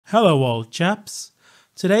Hello old chaps.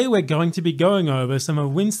 Today we're going to be going over some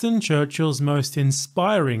of Winston Churchill's most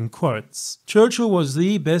inspiring quotes. Churchill was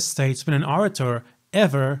the best statesman and orator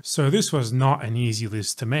ever, so this was not an easy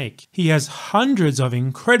list to make. He has hundreds of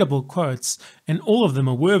incredible quotes, and all of them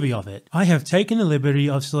are worthy of it. I have taken the liberty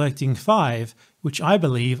of selecting 5, which I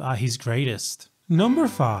believe are his greatest. Number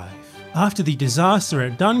 5. After the disaster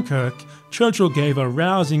at Dunkirk, Churchill gave a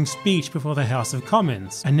rousing speech before the House of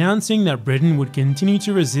Commons, announcing that Britain would continue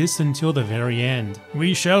to resist until the very end.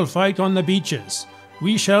 "We shall fight on the beaches.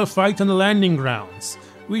 We shall fight on the landing grounds.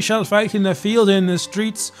 We shall fight in the field and in the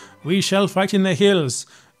streets. We shall fight in the hills.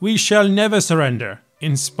 We shall never surrender."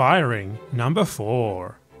 Inspiring. Number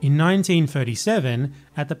 4. In 1937,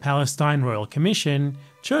 at the Palestine Royal Commission,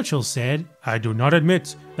 Churchill said, "I do not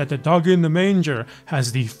admit that the dog in the manger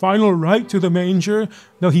has the final right to the manger,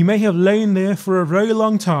 though he may have lain there for a very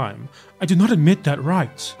long time. I do not admit that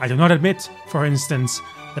right. I do not admit, for instance,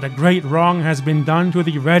 that a great wrong has been done to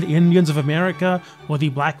the Red Indians of America or the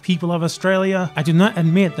black people of Australia. I do not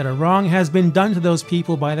admit that a wrong has been done to those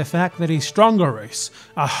people by the fact that a stronger race,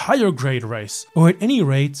 a higher grade race, or at any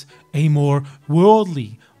rate, a more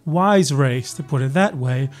worldly, wise race, to put it that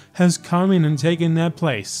way, has come in and taken their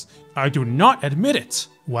place. I do not admit it."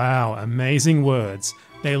 Wow, amazing words.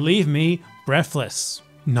 They leave me breathless.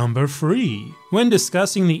 Number 3. When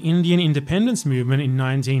discussing the Indian independence movement in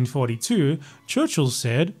 1942, Churchill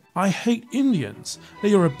said, "I hate Indians.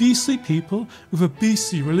 They are a beastly people with a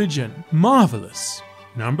beastly religion. Marvelous."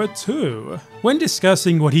 Number 2. When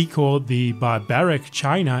discussing what he called the barbaric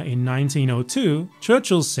China in 1902,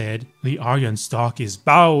 Churchill said, "The Iron Stock is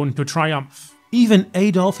bound to triumph." Even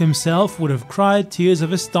Adolf himself would have cried tears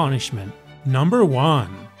of astonishment. Number 1.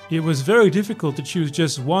 It was very difficult to choose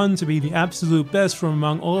just one to be the absolute best from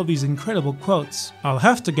among all of these incredible quotes. I'll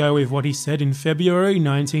have to go with what he said in February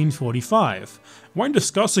 1945, when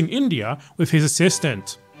discussing India with his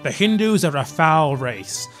assistant. "The Hindus are a foul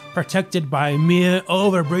race, protected by mere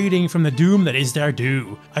overbreeding from the doom that is their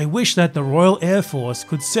due. I wish that the Royal Air Force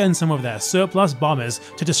could send some of their surplus bombers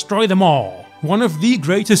to destroy them all." One of the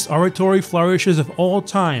greatest oratory flourishes of all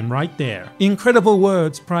time right there. Incredible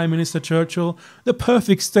words, Prime Minister Churchill. The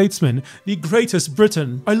perfect statesman. The greatest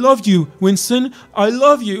Briton. I love you, Winston. I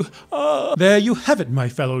love you. There you have it, my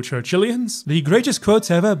fellow Churchillians. The greatest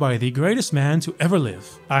quotes ever by the greatest man to ever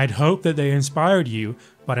live. I'd hope that they inspired you,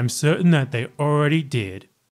 but I'm certain that they already did.